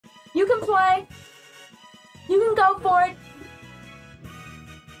can play. You can go for it.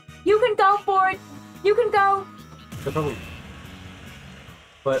 You can go for it. You can go.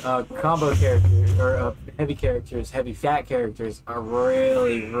 But combo characters or heavy characters, heavy fat characters are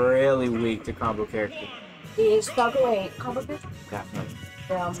really, really weak to combo characters. Is Falco combo character? Definitely.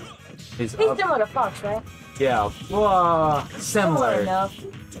 Yeah. He's similar to Fox, right? Yeah. Well, similar. Enough.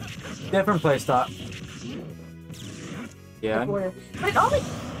 Different playstyle. Yeah. But it only.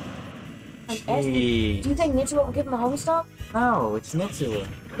 Do you think Nitsua will give him a home stop? No, it's Nitsua.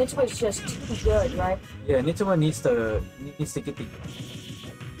 Nitsua's just too good, right? Yeah, Nitsua needs to get the.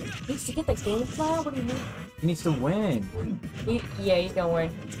 Needs to get the game plan? What do you mean? He needs to win. Yeah, he's gonna win.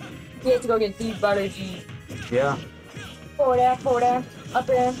 He has to go get the butter G. Yeah. Forward air, up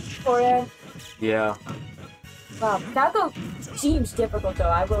air, forward air. Yeah. Wow, Falco seems difficult though,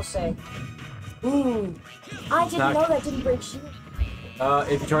 I will say. Ooh. I didn't know that didn't break shield.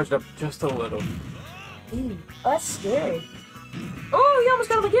 If you charge it up just a little. Ooh, that's scary. Oh, he almost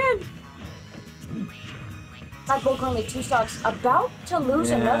got him again! Blk Bull currently 2 stocks, about to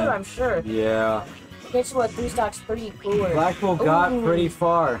lose another, I'm sure. Yeah. Nitsua 3 stocks, pretty cooler. Blk Bull got pretty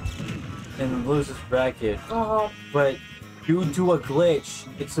far in loses bracket. But due to a glitch,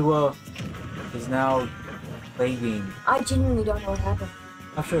 Nitsua is now lagging. I genuinely don't know what happened.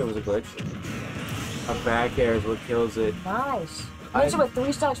 I'm sure it was a glitch. A back air is what kills it. Nice. Nitsua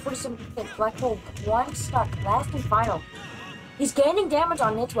 3 stocks, 47%. Blk Bull 1 stock, last and final. He's gaining damage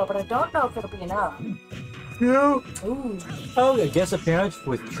on Nitsua, but I don't know if it'll be enough. No. Ooh. Oh, I guess appearance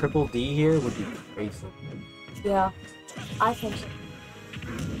with triple D here would be crazy. Yeah, I think so.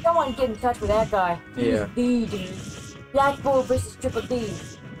 Don't want to get in touch with that guy. He's the dude. Blk Bull versus Triple D.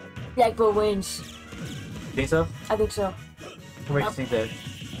 Blk Bull wins. Think so? I think so. What makes you think that?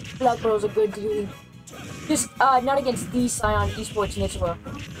 Blk Bull's a good dude. Just not against the Scion Esports Nitsua.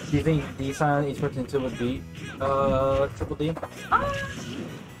 Do you think the Scion Esports Nitsua would beat Triple D?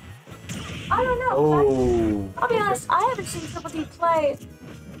 I don't know. Oh. I'll be honest, I haven't seen Triple D play,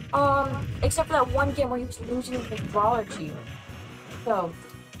 except for that one game where he was losing with Brawlergy. So.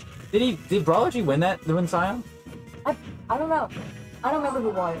 Did Brawlergy win Scion? I don't know. I don't remember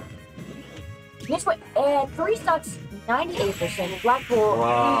who won. Nitsua at 3 stocks, 98%. Blk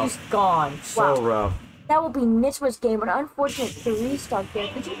Bull, he's gone. So rough. That will be Nitsua's game, but unfortunate 3 stock there.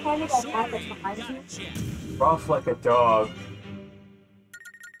 Could you hand me that hat that's behind you? Rough like a dog.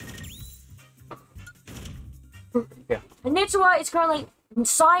 Yeah. And Nitsua is currently,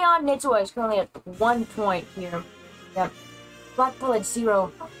 Scion Nitsua is currently at 1 point here. Yep. Blk Bull at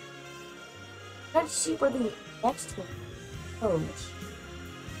 0. Let's see where the next one goes.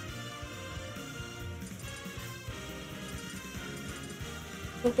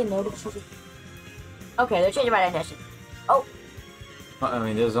 I think they noticed. Okay, they're changing my definition. Oh. I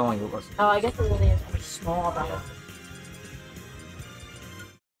mean, there's only. Oh, I guess it really is something small about it.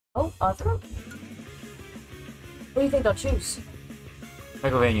 Oh, other? What do you think they'll choose?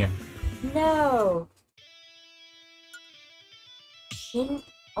 Megalovania. No.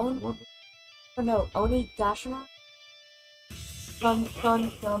 Oh no, Onigashima?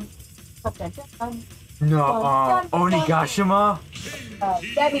 No, Onigashima?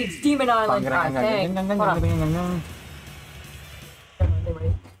 That means Demon Island, I think.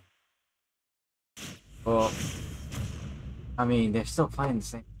 Well, I mean, they're still playing the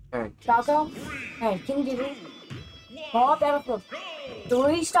same character. Falco? And King Dedede? Ball Battlefield.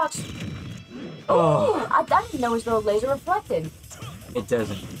 3 stocks. Oh, I didn't know his little laser reflected. It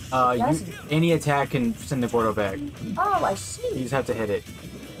doesn't. Any attack can send the Gordo back. Oh, I see. You just have to hit it.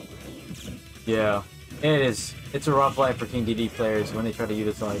 Yeah, it is. It's a rough life for King Dedede players when they try to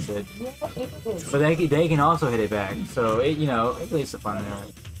utilize it. Yeah, it is. But they can also hit it back, so it it leaves the fun there.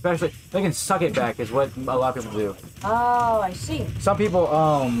 Especially they can suck it back is what a lot of people do. Oh, I see. Some people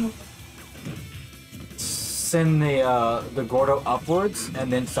send the Gordo upwards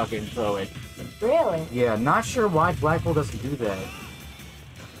and then suck it and throw it. Really? Yeah, not sure why Blk Bull doesn't do that.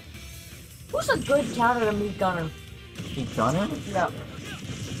 Who's a good counter to Meat Gunner? Meat Gunner? No.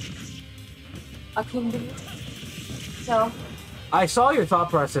 A King Dedede? No. I saw your thought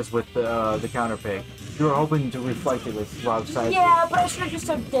process with the counter pick. You were hoping to reflect it with Rob's side. Yeah, but I should have just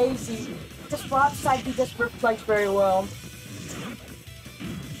said Daisy. Because Rob's side B just reflects very well.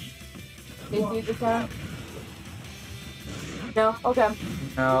 Daisy is the counter? No? Okay.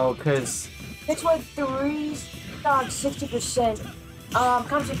 No, because... It's like 3 stocks, 60%.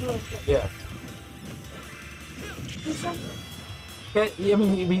 Yeah. I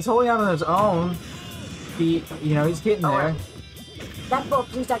mean, he's holding out on his own. He's getting there. Blk Bull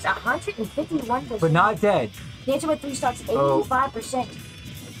 3 stocks, 151%. But not dead. Nitsua 3 stocks, 85%.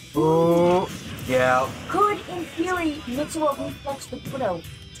 Oh, yeah. Could, in theory, Nitsua reflex the Gordo?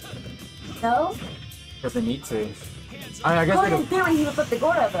 No? Because they need to. I guess Could, in theory, he would flip the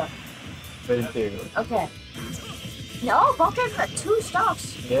Gordo, though. But in theory. Okay. No, Blk's got 2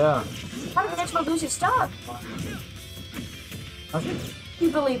 stocks. Yeah. How did Nitsua lose his stock? Okay. Do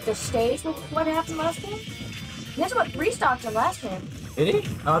you believe the stage with what happened last game? Nitsua 3 stocks in last game. Did he?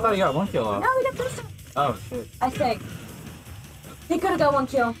 Oh, I thought he got 1 kill off. No, he got 3 stocks. Oh, shit. I think. He could have got 1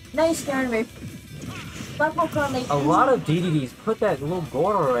 kill. Now he's scaring me. Blk Bull currently... A lot of DDDs put that little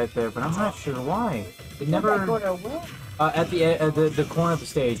Gordo right there, but I'm not sure why. It never... That Gordo where? At the corner of the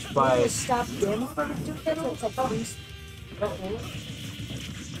stage by... Just stop them from doing that, so it's like, oh, he's...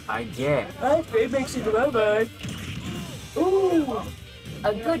 I guess. It makes you go bad. Ooh!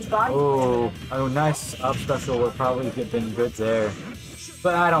 A good body. Oh, nice up special would probably have been good there.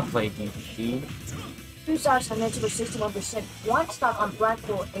 But I don't play DDD. 2 stocks on Nitsua 61%. 1 stock on Blk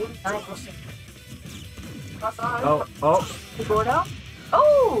Bull 89%. Oh. The Gordo?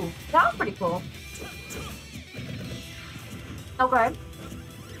 Oh! That was pretty cool. Okay.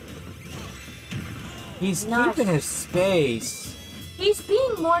 He's Nice. keeping his space. He's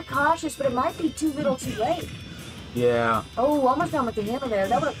being more cautious, but it might be too little too late. Yeah. Oh, almost done with the hammer there.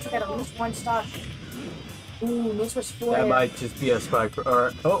 That would have taken at least 1 stock. Ooh, Nitsua's 4. That might just be a spike.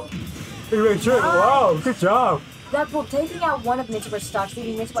 Or wow, good job. Blk Bull taking out 1 of Nitsua's stocks,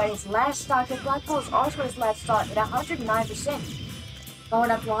 leaving Nitsua at his last stock, and Blk Bull is also at his last stock at 109%. Going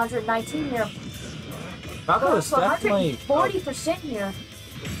up to 119 here. Falco is definitely 140% here.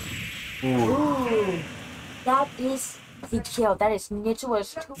 Ooh. Ooh. That is the kill. That is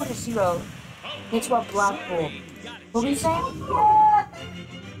Nitsua's 2-0. Nitsua Blk Bull. What were you saying? What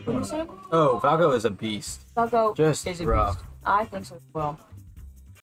were you saying? Oh, Falco is a beast. Falco Just is a rough. beast. I think so as well.